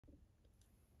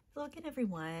Hello again,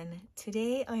 everyone.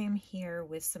 Today I am here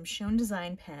with some Schon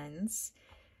Design pens,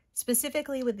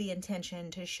 specifically with the intention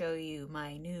to show you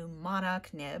my new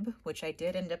Monoch nib, which I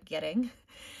did end up getting.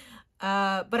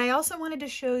 But I also wanted to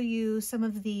show you some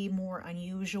of the more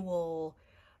unusual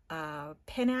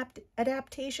pen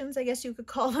adaptations, I guess you could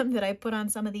call them, that I put on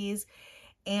some of these,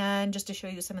 and just to show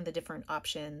you some of the different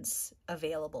options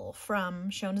available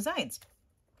from Schon Designs.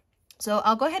 So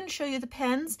I'll go ahead and show you the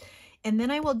pens, and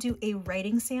then I will do a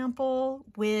writing sample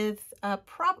with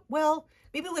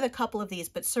maybe with a couple of these,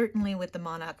 but certainly with the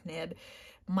Monoch nib.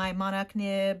 My Monoch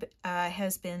nib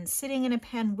has been sitting in a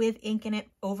pen with ink in it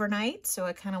overnight, so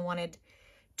I kind of wanted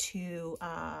to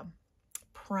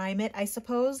prime it, I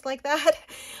suppose, like that.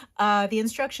 The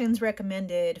instructions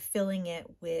recommended filling it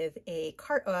with a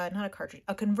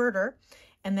converter,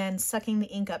 and then sucking the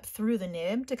ink up through the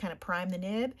nib to kind of prime the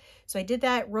nib. So I did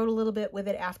that, wrote a little bit with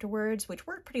it afterwards, which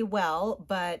worked pretty well,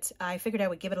 but I figured I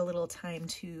would give it a little time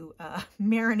to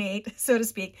marinate, so to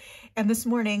speak. And this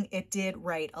morning it did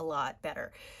write a lot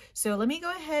better. So let me go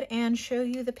ahead and show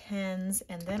you the pens,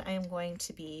 and then I am going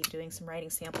to be doing some writing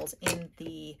samples in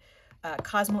the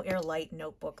Cosmo Air Light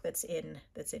notebook that's in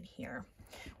here,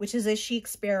 which is a Chic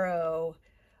Sparrow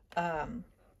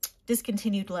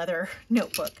discontinued leather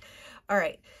notebook. All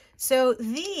right, so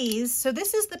this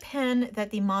is the pen that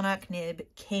the Monoch nib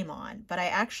came on, but I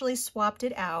actually swapped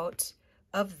it out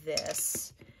of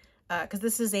this because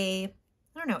this is I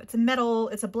don't know, it's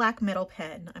a black metal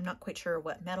pen. I'm not quite sure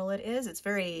what metal it is. It's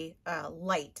very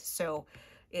light, so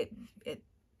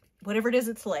whatever it is,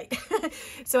 it's light.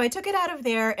 So I took it out of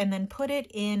there and then put it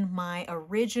in my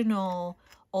original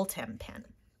Ultem pen.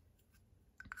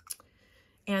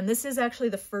 And this is actually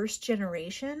the first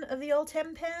generation of the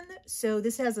Ultem pen, so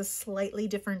this has a slightly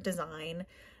different design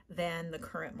than the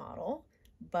current model,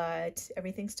 but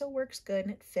everything still works good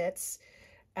and it fits.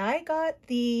 I got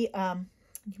the,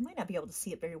 you might not be able to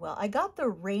see it very well, I got the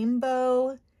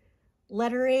rainbow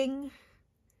lettering,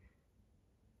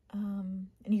 and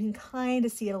you can kind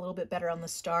of see it a little bit better on the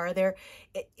star there.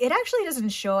 It actually doesn't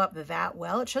show up that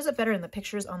well. It shows up better in the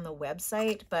pictures on the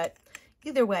website, but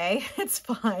either way, it's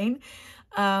fine.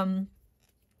 And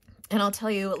I'll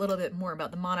tell you a little bit more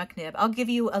about the Monoch nib. I'll give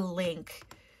you a link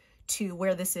to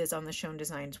where this is on the Schon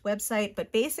Designs website,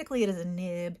 but basically it is a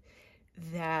nib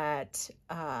that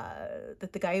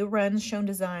the guy who runs Schon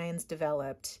Designs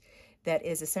developed that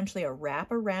is essentially a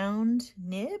wraparound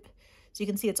nib. So you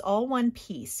can see it's all one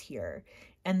piece here.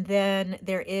 And then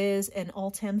there is an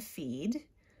Ultem feed,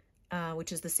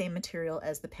 which is the same material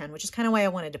as the pen, which is kind of why I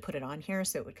wanted to put it on here,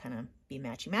 so it would kind of be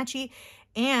matchy-matchy.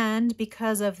 And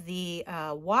because of the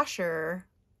washer,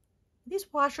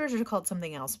 these washers are called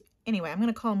something else. Anyway, I'm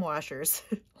going to call them washers.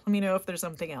 Let me know if there's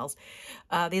something else.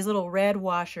 These little red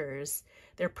washers,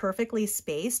 they're perfectly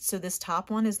spaced. So this top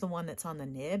one is the one that's on the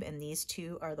nib, and these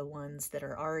two are the ones that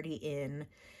are already in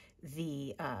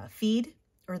the feed,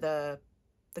 or the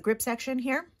grip section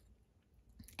here.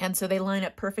 And so they line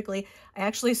up perfectly. I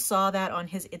actually saw that on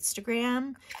his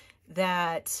Instagram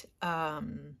that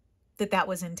that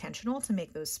was intentional to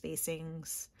make those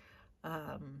spacings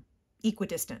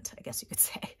equidistant, I guess you could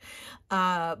say.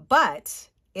 But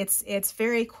it's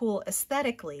very cool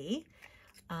aesthetically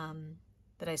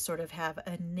that I sort of have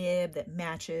a nib that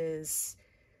matches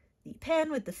the pen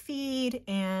with the feed,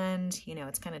 and you know,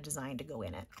 it's kind of designed to go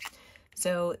in it.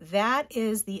 So that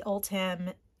is the Ultem,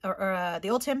 the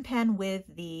Ultem pen with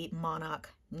the Monoch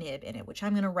nib in it, which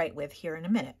I'm going to write with here in a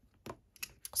minute.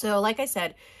 So like I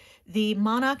said, the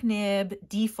Monoch nib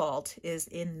default is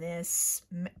in this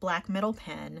black metal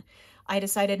pen. I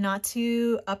decided not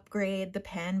to upgrade the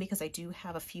pen because I do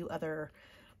have a few other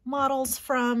models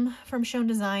from Schon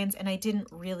Designs, and I didn't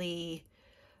really,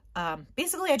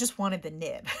 basically I just wanted the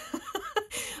nib.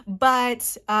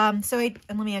 But, and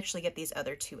let me actually get these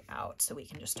other two out so we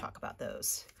can just talk about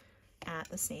those at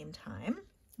the same time.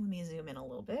 Let me zoom in a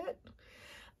little bit.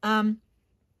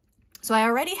 So I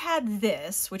already had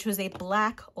this, which was a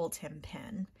black Ultem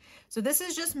pen. So this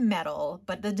is just metal,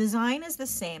 but the design is the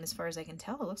same as far as I can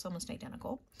tell. It looks almost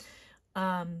identical.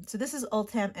 So this is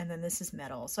Ultem, and then this is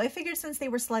metal. So I figured since they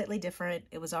were slightly different,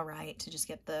 it was all right to just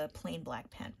get the plain black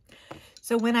pen.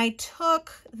 So when I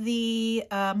took the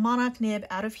Monoch nib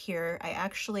out of here, I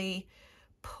actually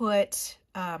put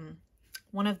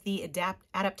one of the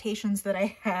adaptations that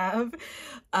I have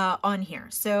on here,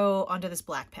 so onto this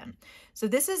black pen. So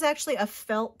this is actually a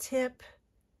felt tip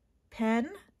pen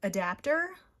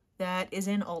adapter that is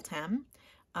in Ultem.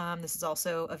 This is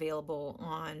also available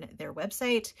on their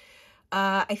website.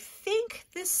 I think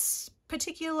this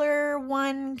particular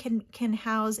one can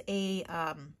house a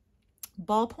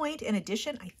ballpoint in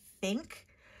addition, I think.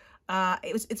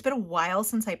 It's been a while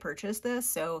since I purchased this,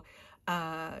 so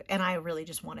and I really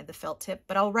just wanted the felt tip,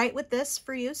 but I'll write with this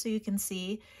for you so you can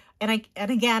see. And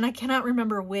again, I cannot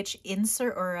remember which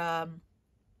insert or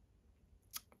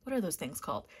what are those things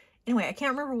called? Anyway, I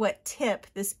can't remember what tip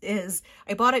this is.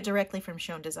 I bought it directly from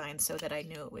Schon Design so that I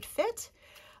knew it would fit.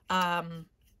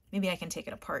 Maybe I can take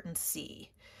it apart and see.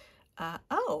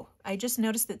 Oh, I just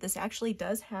noticed that this actually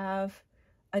does have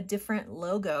a different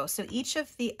logo. So each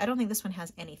of the, I don't think this one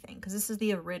has anything because this is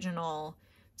the original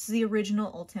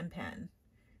Ultem pen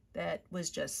that was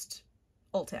just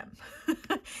Ultem.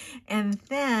 And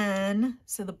then,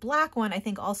 so the black one I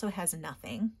think also has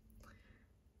nothing.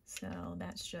 So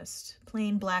that's just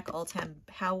plain black Ultem.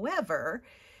 However,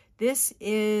 this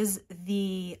is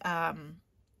the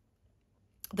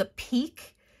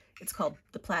Peak. It's called,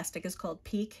 the plastic is called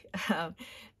Peak.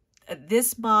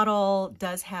 This model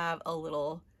does have a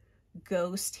little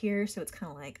ghost here, so it's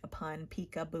kind of like a pun,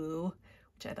 peekaboo,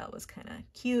 which I thought was kind of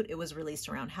cute. It was released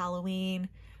around Halloween.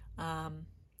 I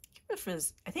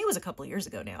think it was a couple years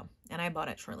ago now, and I bought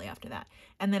it shortly after that.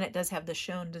 And then it does have the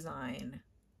Schon Design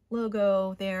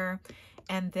logo there.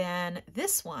 And then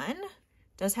this one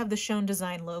does have the Schon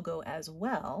Design logo as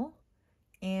well,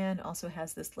 and also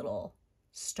has this little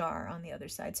star on the other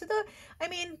side. So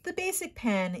the basic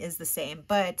pen is the same,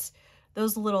 but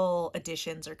those little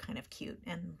additions are kind of cute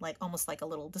and like almost like a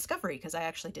little discovery because I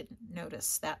actually didn't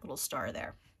notice that little star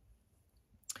there.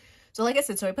 So like I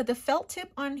said, so I put the felt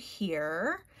tip on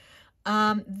here.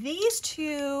 These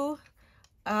two,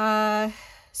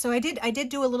 so I did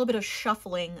do a little bit of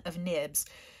shuffling of nibs.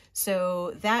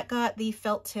 So that got the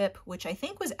felt tip, which I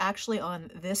think was actually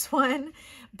on this one,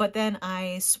 but then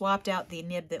I swapped out the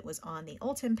nib that was on the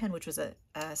Ultem pen, which was a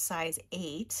size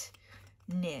 8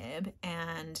 nib,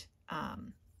 and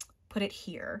put it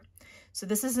here. So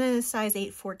this is a size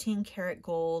 8 14 karat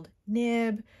gold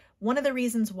nib. One of the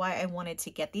reasons why I wanted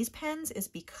to get these pens is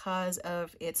because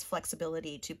of its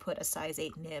flexibility to put a size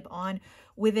 8 nib on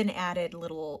with an added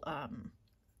little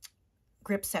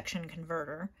grip section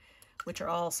converter, which are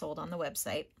all sold on the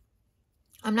website.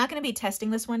 I'm not going to be testing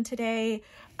this one today.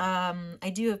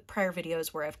 I do have prior videos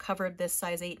where I've covered this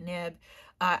size 8 nib.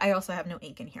 I also have no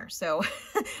ink in here, so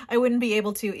I wouldn't be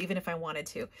able to even if I wanted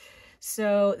to.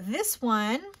 So this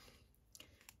one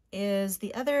is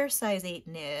the other size 8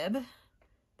 nib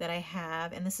that I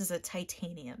have, and this is a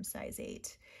titanium size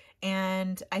 8.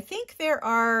 And I think there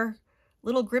are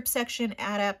little grip section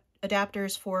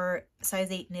adapters for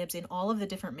size 8 nibs in all of the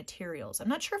different materials. I'm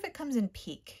not sure if it comes in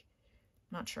Peak.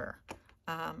 I'm not sure.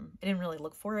 I didn't really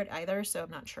look for it either, so I'm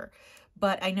not sure.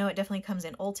 But I know it definitely comes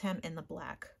in Ultem in the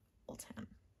black Ultem.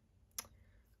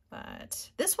 But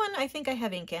this one I think I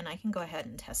have ink in. I can go ahead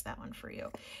and test that one for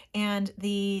you. And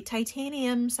the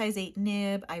titanium size 8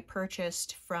 nib I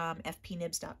purchased from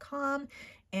fpnibs.com,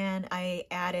 and I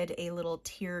added a little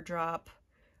teardrop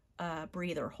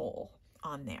breather hole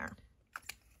on there.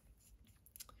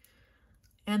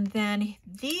 And then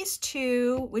these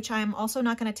two, which I'm also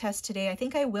not going to test today, I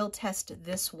think I will test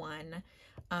this one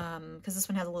because this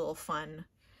one has a little fun,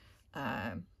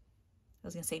 I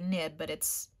was going to say nib, but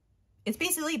it's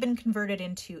basically been converted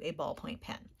into a ballpoint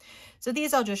pen. So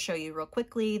these I'll just show you real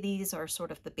quickly. These are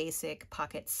sort of the basic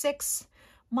Pocket 6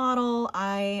 model.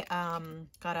 I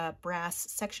got a brass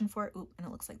section for it. Ooh, and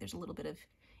it looks like there's a little bit of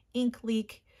ink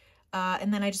leak.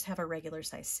 And then I just have a regular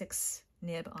size 6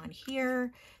 nib on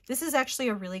here. This is actually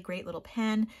a really great little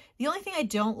pen. The only thing I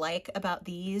don't like about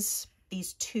these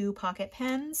two pocket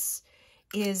pens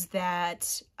is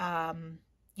that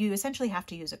you essentially have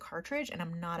to use a cartridge, and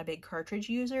I'm not a big cartridge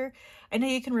user. I know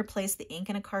you can replace the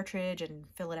ink in a cartridge and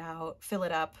fill it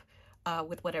up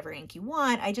with whatever ink you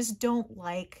want. I just don't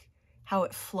like how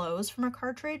it flows from a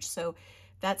cartridge, so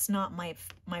that's not my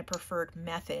preferred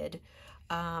method.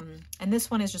 And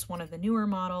this one is just one of the newer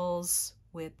models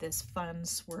with this fun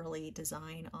swirly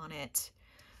design on it.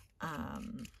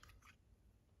 And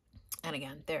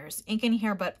again, there's ink in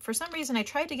here, but for some reason I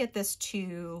tried to get this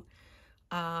to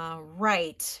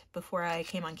write before I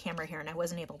came on camera here, and I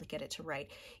wasn't able to get it to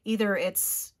write. Either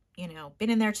it's, you know, been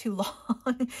in there too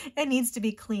long and needs to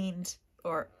be cleaned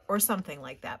or something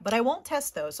like that. But I won't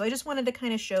test those. So I just wanted to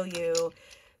kind of show you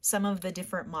some of the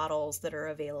different models that are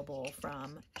available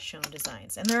from Schon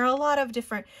Designs. And there are a lot of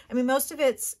different, I mean, most of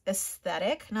it's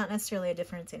aesthetic, not necessarily a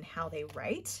difference in how they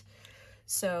write.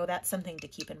 So that's something to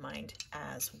keep in mind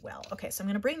as well. Okay, so I'm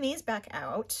going to bring these back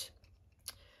out.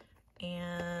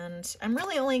 And I'm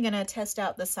really only going to test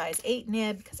out the size 8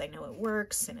 nib because I know it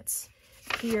works and it's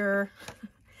here.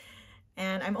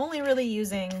 And I'm only really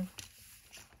using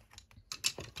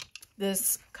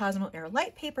this Cosmo Air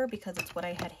light paper because it's what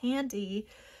I had handy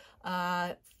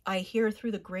I hear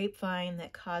through the grapevine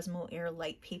that Cosmo Air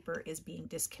light paper is being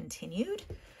discontinued.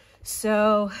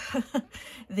 So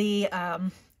the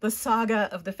saga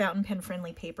of the fountain pen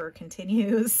friendly paper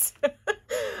continues.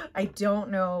 I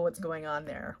don't know what's going on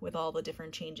there with all the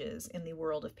different changes in the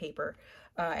world of paper.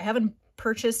 I haven't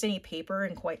purchased any paper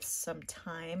in quite some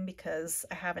time because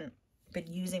I haven't been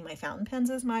using my fountain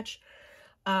pens as much.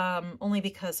 Only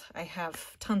because I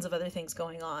have tons of other things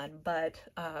going on, but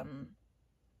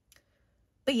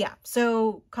yeah,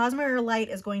 so Cosmo Air Light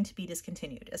is going to be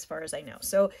discontinued as far as I know.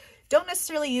 So don't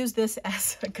necessarily use this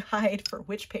as a guide for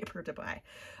which paper to buy.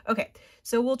 Okay,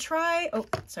 so we'll try, oh,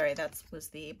 sorry, that was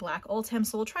the black Ultem.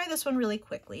 So we'll try this one really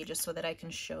quickly just so that I can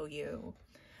show you.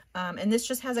 And this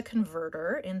just has a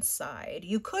converter inside.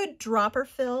 You could dropper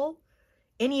fill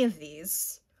any of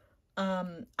these,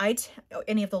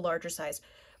 any of the larger size,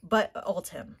 but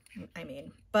Ultem, I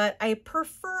mean, but I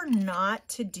prefer not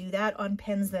to do that on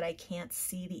pens that I can't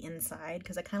see the inside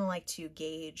because I kind of like to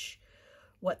gauge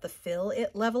what the fill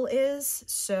level is.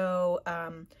 So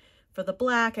for the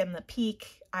black and the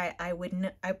peak, I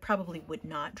probably would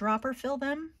not dropper fill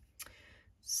them.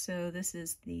 So this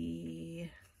is the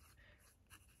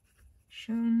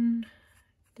Schon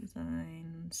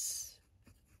Designs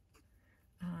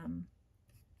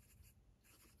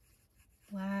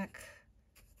black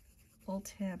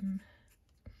Ultem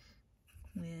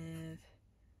with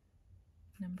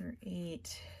number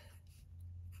 8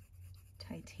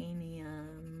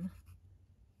 titanium.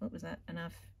 What was that?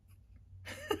 Enough?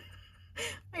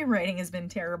 My writing has been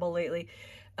terrible lately.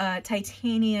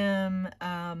 Titanium,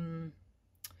 can't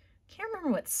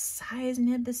remember what size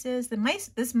nib this is.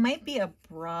 This might be a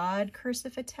broad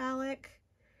cursive italic.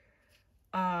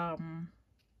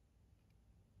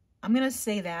 I'm going to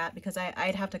say that because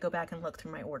I'd have to go back and look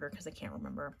through my order because I can't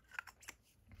remember.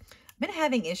 I've been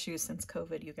having issues since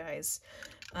COVID, you guys.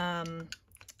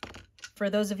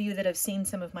 For those of you that have seen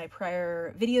some of my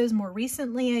prior videos more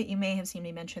recently, you may have seen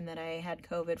me mention that I had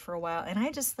COVID for a while, and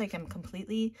I just like I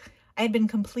had been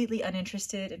completely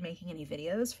uninterested in making any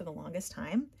videos for the longest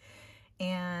time.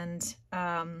 And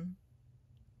my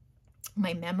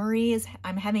memory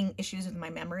I'm having issues with my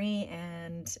memory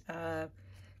and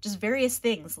just various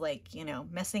things like, you know,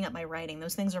 messing up my writing.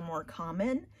 Those things are more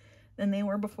common than they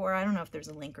were before. I don't know if there's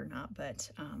a link or not,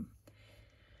 but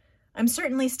I'm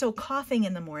certainly still coughing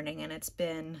in the morning, and it's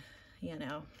been, you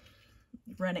know,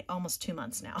 running almost 2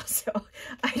 months now. So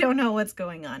I don't know what's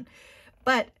going on,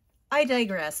 but I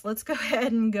digress. Let's go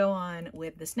ahead and go on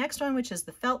with this next one, which is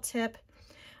the felt tip.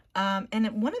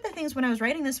 And one of the things when I was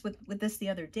writing this with this the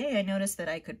other day, I noticed that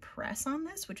I could press on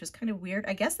this, which was kind of weird.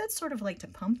 I guess that's sort of like to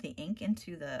pump the ink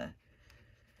into the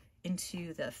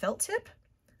felt tip.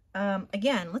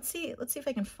 Again, let's see if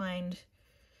I can find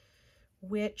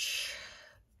which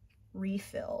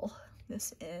refill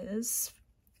this is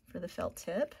for the felt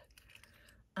tip.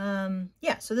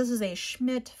 Yeah, so this is a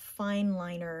Schmidt Fine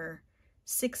Liner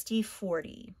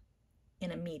 6040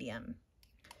 in a medium.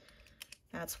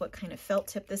 That's what kind of felt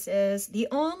tip this is. The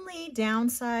only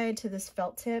downside to this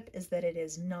felt tip is that it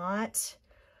is not,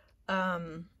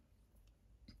 the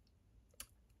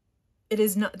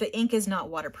ink is not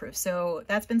waterproof. So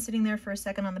that's been sitting there for a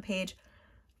second on the page.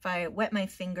 If I wet my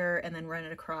finger and then run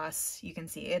it across, you can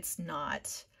see it's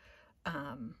not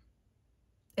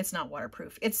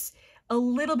waterproof. It's a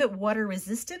little bit water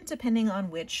resistant depending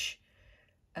on which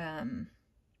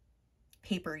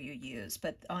paper you use,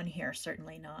 but on here,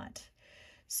 certainly not.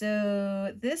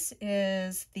 So this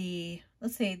is the,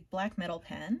 let's say, black metal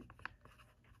pen,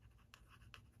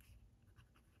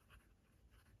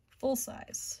 full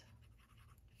size,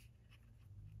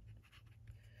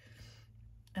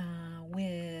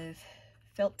 with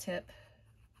felt tip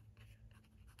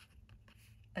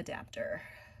adapter.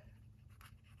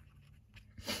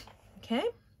 Okay,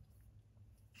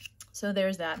 so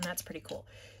there's that, and that's pretty cool.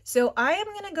 So I am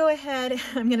going to go ahead,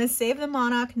 I'm going to save the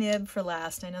Monoch nib for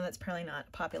last. I know that's probably not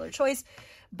a popular choice,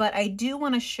 but I do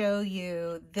want to show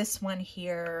you this one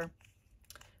here,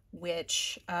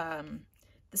 which,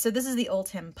 so this is the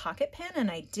Ultem pocket pen, and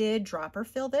I did dropper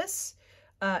fill this,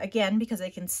 again, because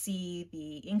I can see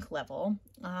the ink level.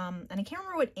 And I can't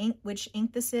remember which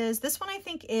ink this is. This one I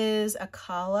think is a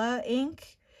Kala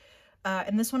ink,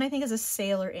 and this one I think is a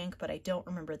Sailor ink, but I don't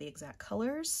remember the exact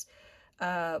colors.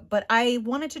 But I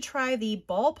wanted to try the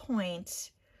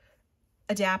ballpoint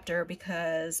adapter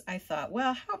because I thought,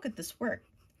 well, how could this work?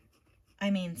 I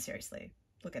mean, seriously,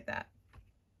 look at that.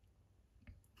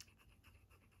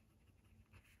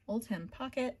 Ultem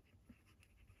pocket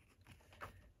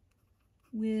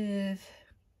with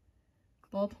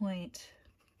ballpoint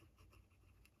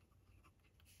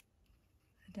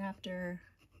adapter.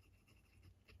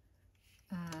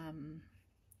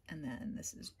 And then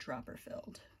this is dropper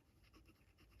filled.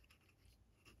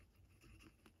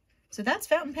 So that's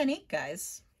fountain pen ink,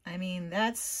 guys. I mean,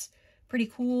 that's pretty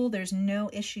cool. There's no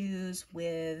issues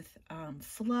with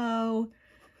flow,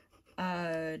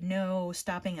 no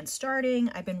stopping and starting.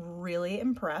 I've been really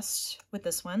impressed with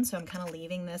this one, so I'm kind of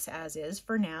leaving this as is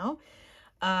for now.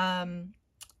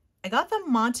 I got the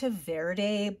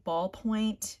Monteverde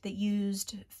ballpoint that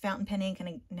used fountain pen ink,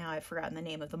 and now I've forgotten the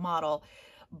name of the model,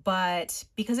 but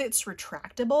because it's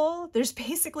retractable, there's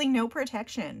basically no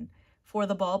protection for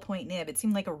the ballpoint nib. It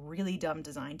seemed like a really dumb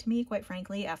design to me, quite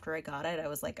frankly. After I got it, I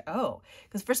was like, oh,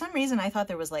 because for some reason I thought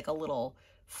there was like a little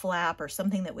flap or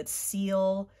something that would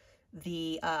seal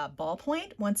the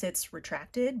ballpoint once it's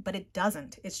retracted, but it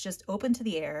doesn't. It's just open to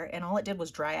the air, and all it did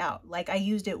was dry out. Like, I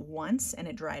used it once and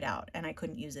it dried out, and I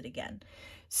couldn't use it again.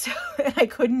 So I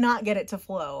could not get it to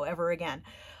flow ever again.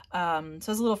 So I was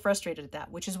a little frustrated at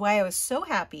that, which is why I was so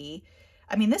happy.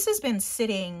 I mean, this has been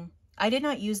sitting, I did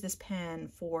not use this pen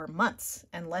for months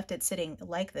and left it sitting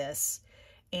like this,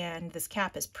 and this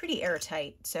cap is pretty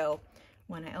airtight. So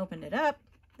when I opened it up,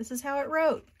 this is how it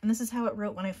wrote, and this is how it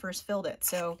wrote when I first filled it.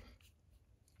 So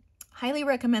highly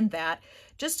recommend that.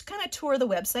 Just kind of tour the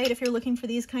website if you're looking for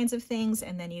these kinds of things,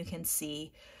 and then you can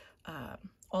see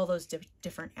all those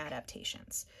different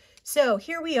adaptations. So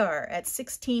here we are at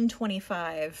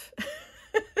 1625,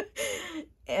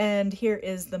 and here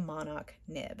is the Monoch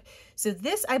nib. So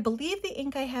this, I believe the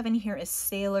ink I have in here is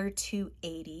Sailor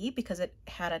 280, because it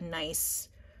had a nice,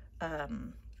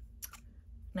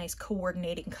 nice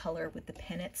coordinating color with the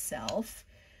pen itself.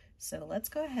 So let's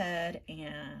go ahead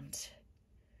and,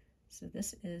 so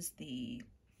this is the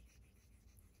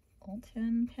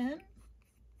Ultim pen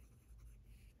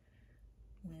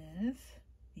with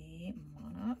the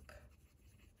Monoch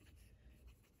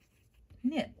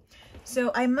nib.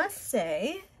 So I must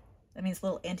say, I mean, it's a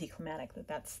little anticlimactic, but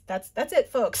that's it,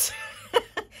 folks.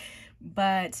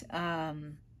 But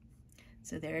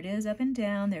so there it is, up and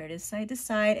down, there it is, side to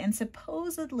side, and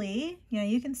supposedly,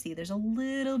 you can see there's a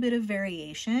little bit of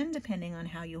variation depending on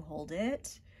how you hold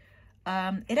it.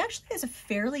 It actually has a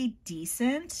fairly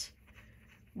decent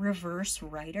reverse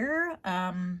writer,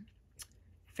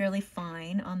 fairly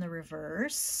fine on the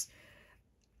reverse.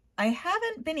 I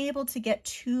haven't been able to get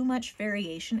too much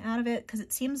variation out of it because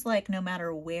it seems like no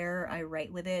matter where I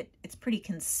write with it, it's pretty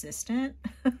consistent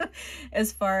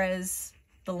as far as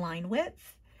the line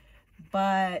width.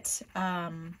 But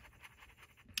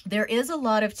there is a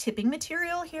lot of tipping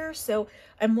material here, so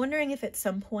I'm wondering if at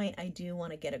some point I do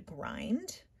want to get a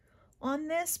grind on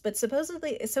this. But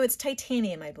supposedly, so it's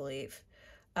titanium, I believe.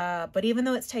 But even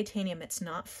though it's titanium, it's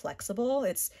not flexible.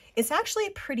 It's actually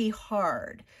pretty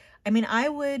hard. I mean, I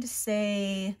would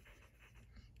say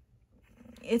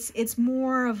it's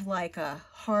more of like a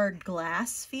hard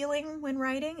glass feeling when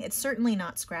writing. It's certainly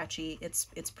not scratchy. It's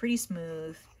pretty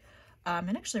smooth.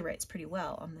 It actually writes pretty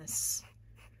well on this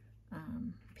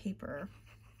paper.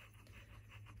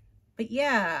 But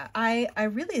yeah, I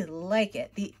really like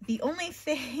it. The only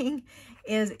thing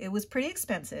is it was pretty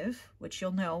expensive, which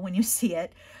you'll know when you see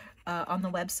it on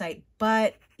the website.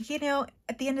 But,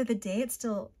 at the end of the day, it's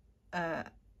still a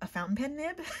fountain pen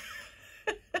nib.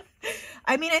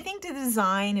 I mean, I think the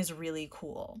design is really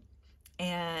cool.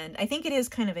 And I think it is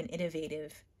kind of an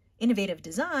innovative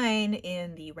design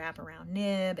in the wraparound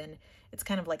nib, and it's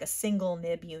kind of like a single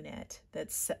nib unit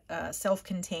that's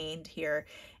self-contained here.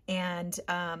 And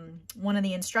one of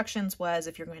the instructions was,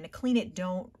 if you're going to clean it,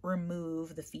 don't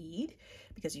remove the feed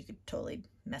because you could totally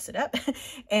mess it up.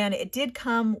 And it did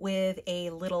come with a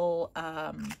little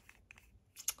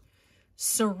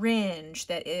syringe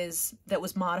that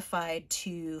was modified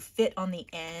to fit on the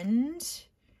end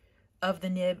of the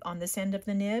nib, on this end of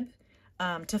the nib,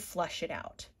 to flush it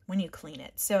out when you clean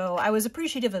it. So I was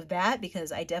appreciative of that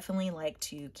because I definitely like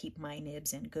to keep my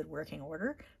nibs in good working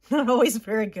order. Not always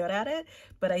very good at it,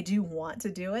 but I do want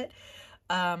to do it.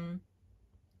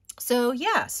 So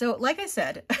yeah, so like I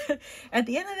said, at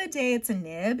the end of the day, it's a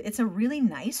nib. It's a really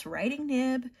nice writing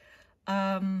nib.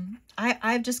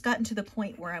 I've just gotten to the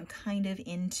point where I'm kind of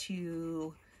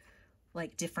into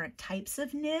like different types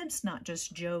of nibs, not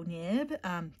just Joe nib.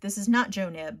 This is not Joe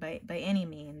nib by any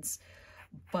means,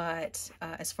 but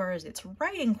as far as its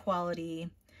writing quality,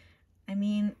 I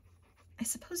mean, I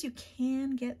suppose you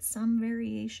can get some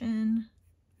variation,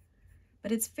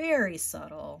 but it's very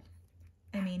subtle.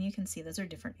 I mean, you can see those are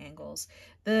different angles.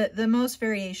 The most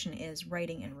variation is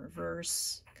writing in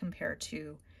reverse compared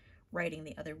to writing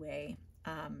the other way.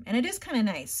 And it is kind of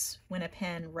nice when a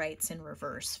pen writes in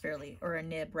reverse or a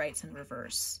nib writes in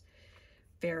reverse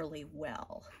fairly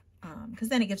well. Because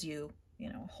then it gives you,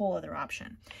 you know, a whole other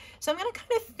option. So I'm going to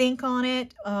kind of think on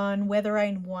it, on whether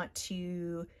I want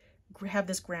to have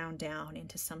this ground down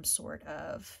into some sort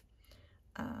of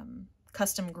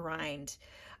custom grind.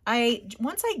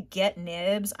 Once I get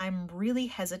nibs, I'm really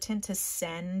hesitant to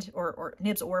send, or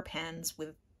nibs or pens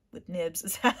with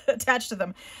nibs attached to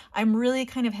them. I'm really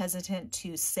kind of hesitant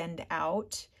to send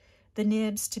out the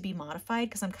nibs to be modified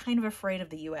because I'm kind of afraid of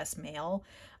the US mail.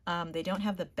 They don't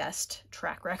have the best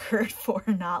track record for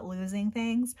not losing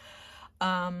things.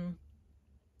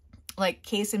 Like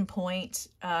case in point,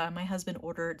 my husband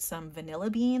ordered some vanilla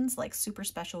beans, like super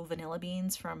special vanilla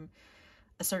beans from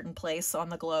a certain place on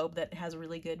the globe that has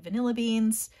really good vanilla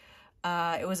beans.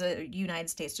 It was a United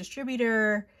States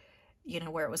distributor, you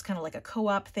know, where it was kind of like a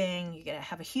co-op thing. You gotta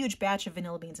have a huge batch of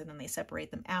vanilla beans and then they separate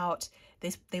them out.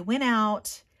 They went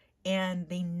out and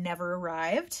they never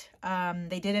arrived.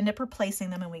 They did end up replacing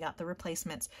them and we got the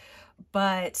replacements.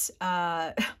 But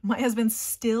my husband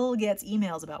still gets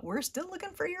emails about, we're still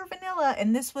looking for your vanilla.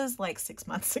 And this was like 6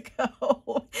 months ago.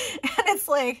 And it's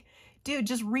like, dude,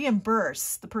 just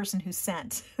reimburse the person who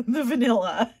sent the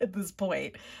vanilla at this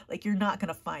point. Like, you're not going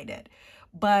to find it.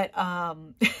 But,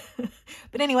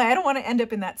 but anyway, I don't want to end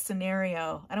up in that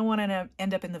scenario. I don't want to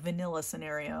end up in the vanilla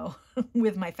scenario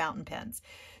with my fountain pens.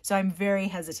 So I'm very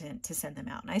hesitant to send them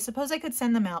out. And I suppose I could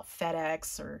send them out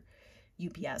FedEx or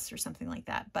UPS or something like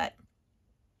that. But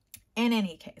in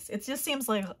any case, it just seems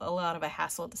like a lot of a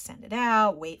hassle to send it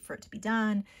out, wait for it to be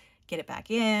done, get it back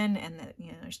in, and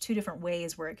you know, there's 2 different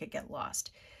ways where it could get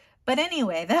lost. But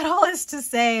anyway, that all is to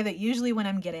say that usually when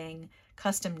I'm getting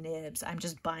custom nibs, I'm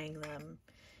just buying them,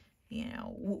 you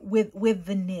know, with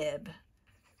the nib,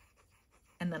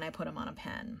 and then I put them on a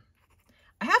pen.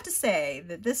 I have to say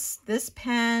that this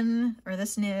pen or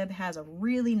this nib has a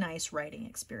really nice writing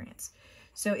experience.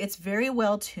 So it's very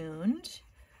well tuned.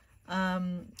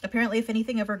 Apparently, if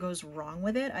anything ever goes wrong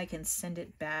with it, I can send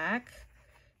it back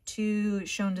to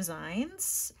Schon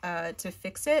Designs to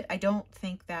fix it. I don't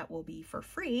think that will be for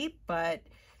free, but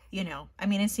you know, I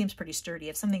mean, it seems pretty sturdy.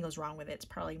 If something goes wrong with it, it's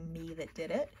probably me that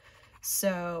did it.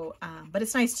 So, but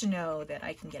it's nice to know that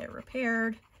I can get it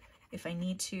repaired if I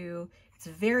need to. It's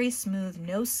very smooth,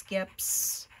 no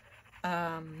skips,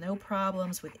 no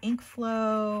problems with ink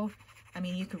flow. I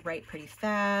mean, you could write pretty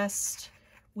fast,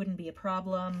 wouldn't be a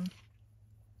problem.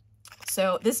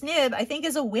 So this nib, I think,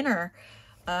 is a winner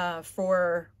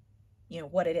for, you know,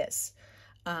 what it is.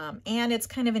 And it's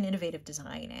kind of an innovative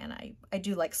design, and I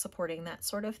do like supporting that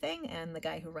sort of thing, and the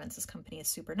guy who runs this company is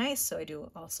super nice, so I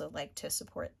do also like to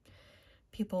support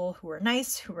people who are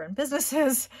nice, who run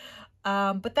businesses.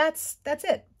 But that's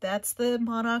it. That's the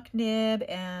Monoch nib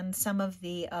and some of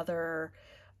the other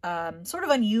sort of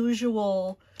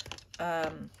unusual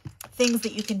things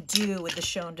that you can do with the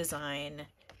Schon Design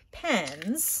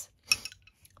pens.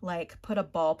 Like put a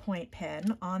ballpoint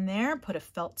pen on there, put a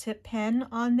felt tip pen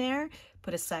on there,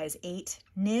 put a size 8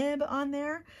 nib on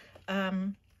there.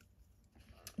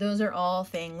 Those are all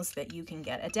things that you can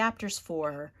get adapters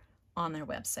for on their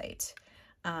website.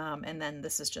 And then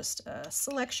this is just a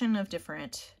selection of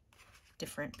different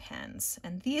pens.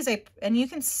 And these and you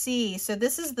can see, so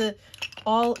this is the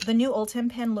new Ultem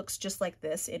pen looks just like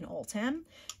this in Ultem,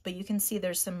 but you can see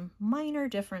there's some minor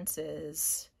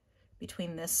differences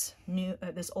between this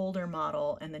this older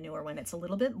model and the newer one. It's a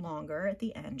little bit longer at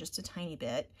the end, just a tiny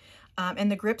bit.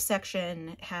 And the grip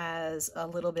section has a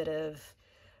little bit of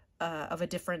a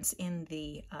difference in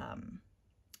the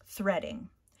threading.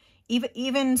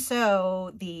 Even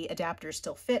so, the adapters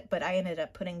still fit, but I ended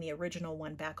up putting the original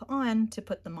one back on to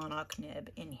put the Monoch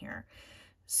nib in here.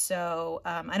 So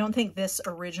I don't think this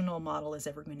original model is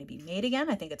ever going to be made again.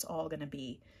 I think it's all going to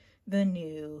be the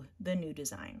new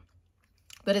design.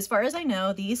 But as far as I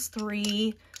know, these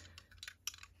 3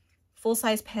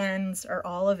 full-size pens are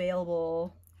all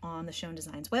available on the Schon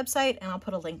Designs website, and I'll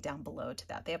put a link down below to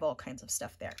that. They have all kinds of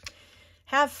stuff there.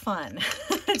 Have fun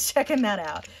checking that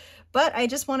out. But I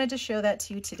just wanted to show that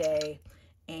to you today,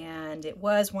 and it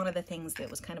was one of the things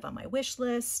that was kind of on my wish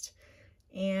list.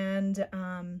 And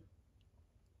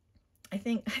I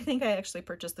think I actually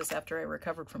purchased this after I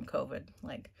recovered from COVID,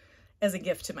 like as a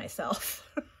gift to myself.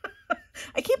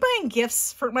 I keep buying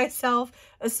gifts for myself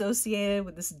associated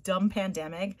with this dumb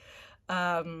pandemic.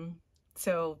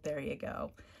 So there you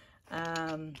go.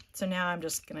 So now I'm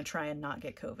just going to try and not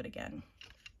get COVID again.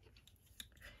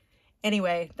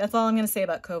 Anyway, that's all I'm going to say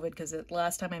about COVID, because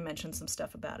last time I mentioned some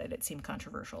stuff about it, it seemed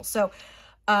controversial. So,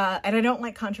 and I don't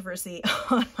like controversy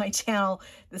on my channel.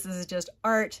 This is just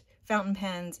art, fountain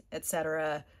pens,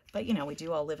 etc. But, you know, we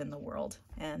do all live in the world,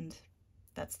 and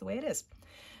that's the way it is.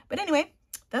 But anyway,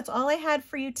 That's all I had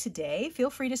for you today. Feel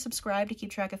free to subscribe to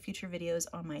keep track of future videos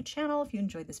on my channel. If you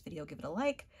enjoyed this video, give it a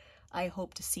like. I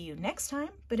hope to see you next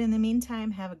time, but in the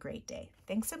meantime, have a great day.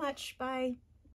 Thanks so much. Bye.